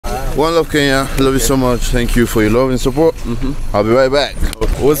One love, Kenya. Love you so much. Thank you for your love and support. I'll be right back.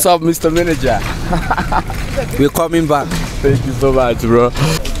 What's up, Mr. Manager? We're coming back. Thank you so much, bro.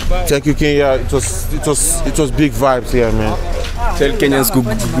 Thank you, Kenya. It was big vibes here, man. Tell Kenyans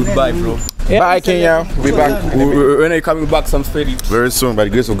goodbye, bro. Bye, Kenya. We'll be back. When are you coming back, SamSpedy? Very soon, by the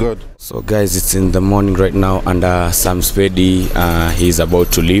grace of God. So guys, it's in the morning right now, and SamSpedy, he's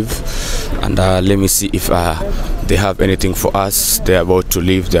about to leave, and let me see if they have anything for us. They're about to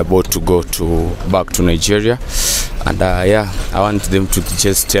leave. They're about to go back to Nigeria, and yeah, I want them to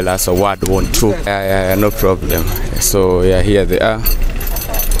just tell us a word, one, two. Yeah, no problem. So yeah, here they are.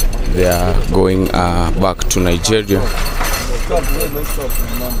 They are going back to Nigeria.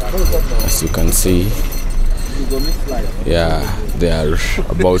 As you can see, yeah, they are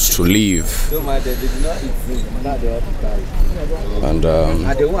about to leave, and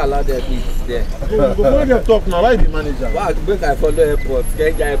they won't allow them to eat there.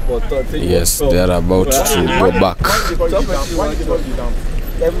 yes, they are about to go back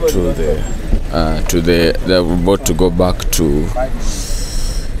they're about to go back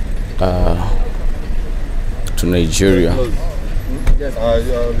to Nigeria.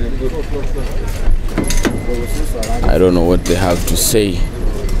 I don't know what they have to say.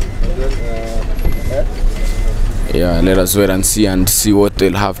 Yeah, let us wait and see what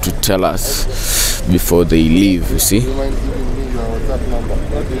they'll have to tell us before they leave, you see.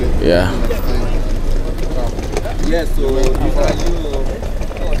 Yeah.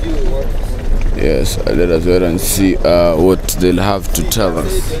 Yes, let us wait and see what they'll have to tell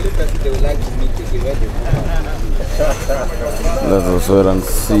us. Let us wait and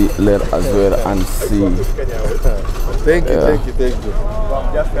see. Let us wait and see. Thank you.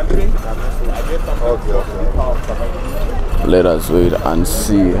 Let us wait and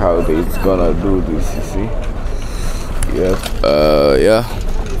see how they's gonna do this, you see. Yeah. Yeah.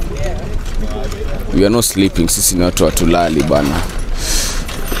 We are not sleeping. Sisi ni watu watulali bana.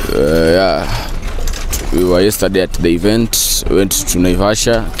 Yeah. We were yesterday at the event. Went to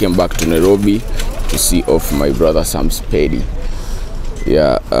Naivasha. Came back to Nairobi to see off my brother SamSpedy.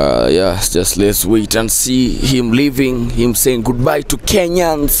 Yeah, just let's wait and see him leaving, him saying goodbye to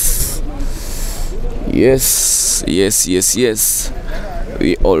Kenyans. Yes.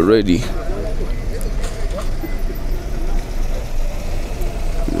 We all ready.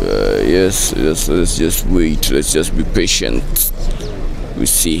 Yes, let's just wait. Let's just be patient. We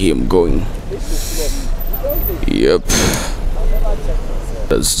see him going. Yep.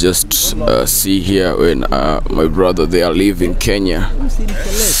 Let's just see here when my brother, they are leaving Kenya.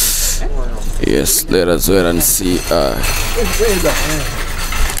 Yes, let us wait and see.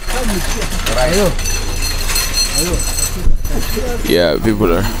 Yeah,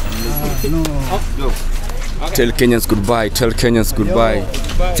 people are. Tell Kenyans goodbye. Tell Kenyans goodbye.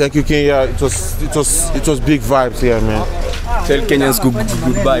 Thank you, Kenya. It was big vibes here, man. Tell Kenyans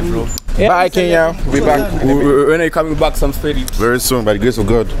goodbye, bro. Bye, Kenya. We'll be back. When are you coming back, SamSpedy? Very soon, by the grace of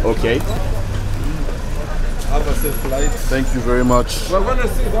God. Okay. Have a safe flight. Thank you very much.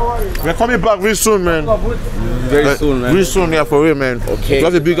 We're coming back very soon, man. Very soon, man. Very soon, yeah, for real, man. Okay. We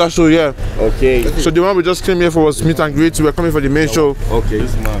have a bigger show, yeah. Okay. So the one we just came here for was meet and greet. We're coming for the main show. Okay.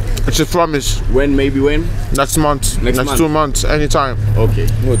 It's a promise. When? Maybe when? Next month. Next 2 months. Anytime. Okay.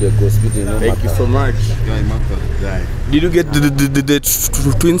 Thank you so much. Did you get the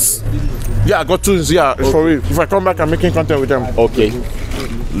twins? Yeah, I got twins. Yeah, it's for real. If I come back, I'm making content with them. Okay.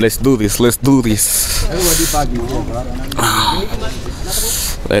 Let's do this.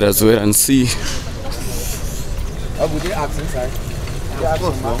 Let us wait and see.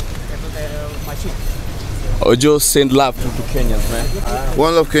 Ojo, send love to Kenyans, man.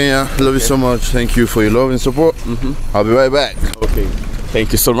 One love, Kenya. Love you so much. Thank you for your love and support. I'll be right back. Okay.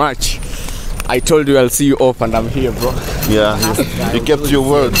 Thank you so much. I told you I'll see you off, and I'm here, bro. Yeah, you kept your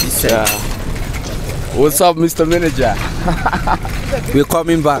word. Yeah. What's up, Mr. Manager? We're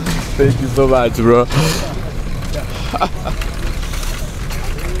coming back. Thank you so much, bro.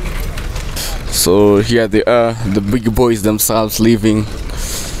 So here they are, the big boys themselves leaving.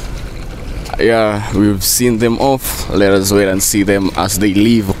 Yeah, we've seen them off. Let us wait and see them as they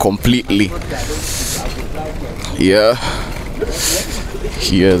leave completely. Yeah,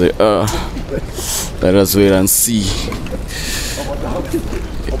 here they are. Let us wait and see.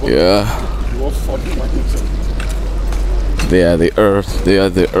 Yeah, there they are.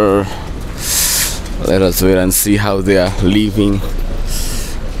 Let us wait and see how they are leaving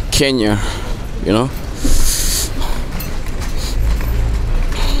Kenya, you know.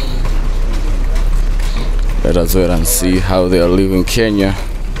 Let us wait and see how they are leaving Kenya.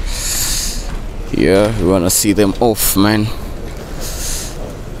 Yeah, we wanna see them off, man.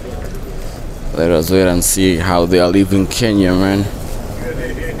 Let us wait and see how they are leaving Kenya, man.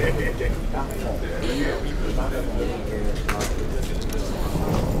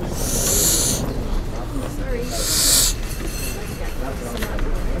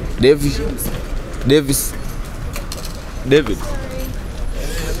 David.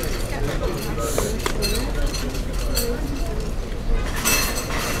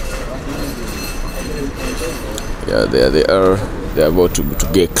 Yeah, there they are. They're about to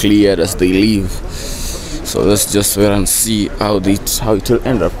get cleared as they leave. So let's just wait and see how it will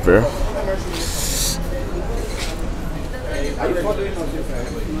end up there.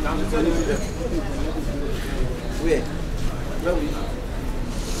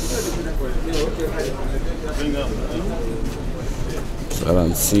 So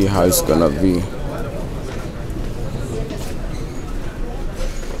let's see how it's gonna be.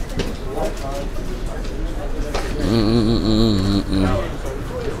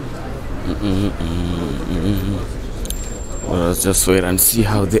 Well, let's just wait and see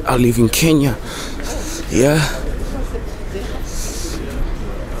how they are leaving Kenya. Yeah.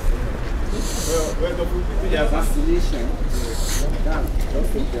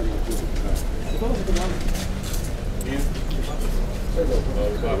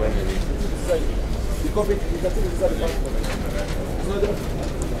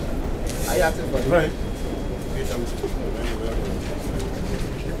 Right.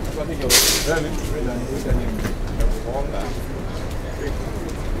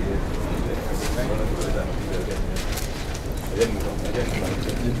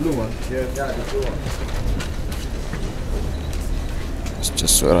 The blue one? Yeah, the blue one. Let's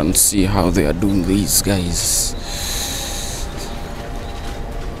just wait and see how they are doing these guys.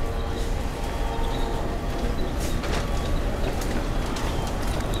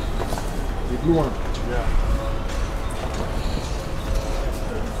 The blue one? Yeah.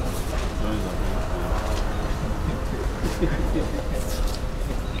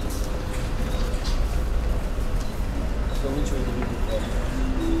 So which one do you prefer?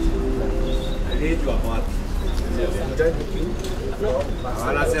 Aliyetu hapo wapi?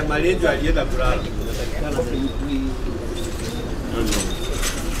 Wanasema aliyetu alienda kulala.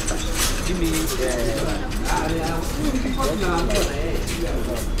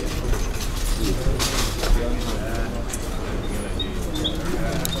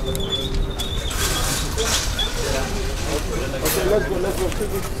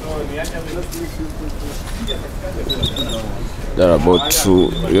 They're about to,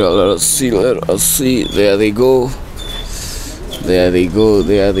 yeah, let us see, there they go,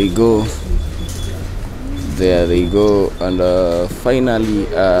 and finally,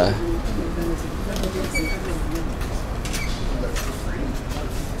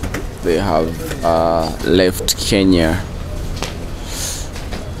 they have left Kenya.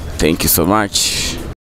 Thank you so much.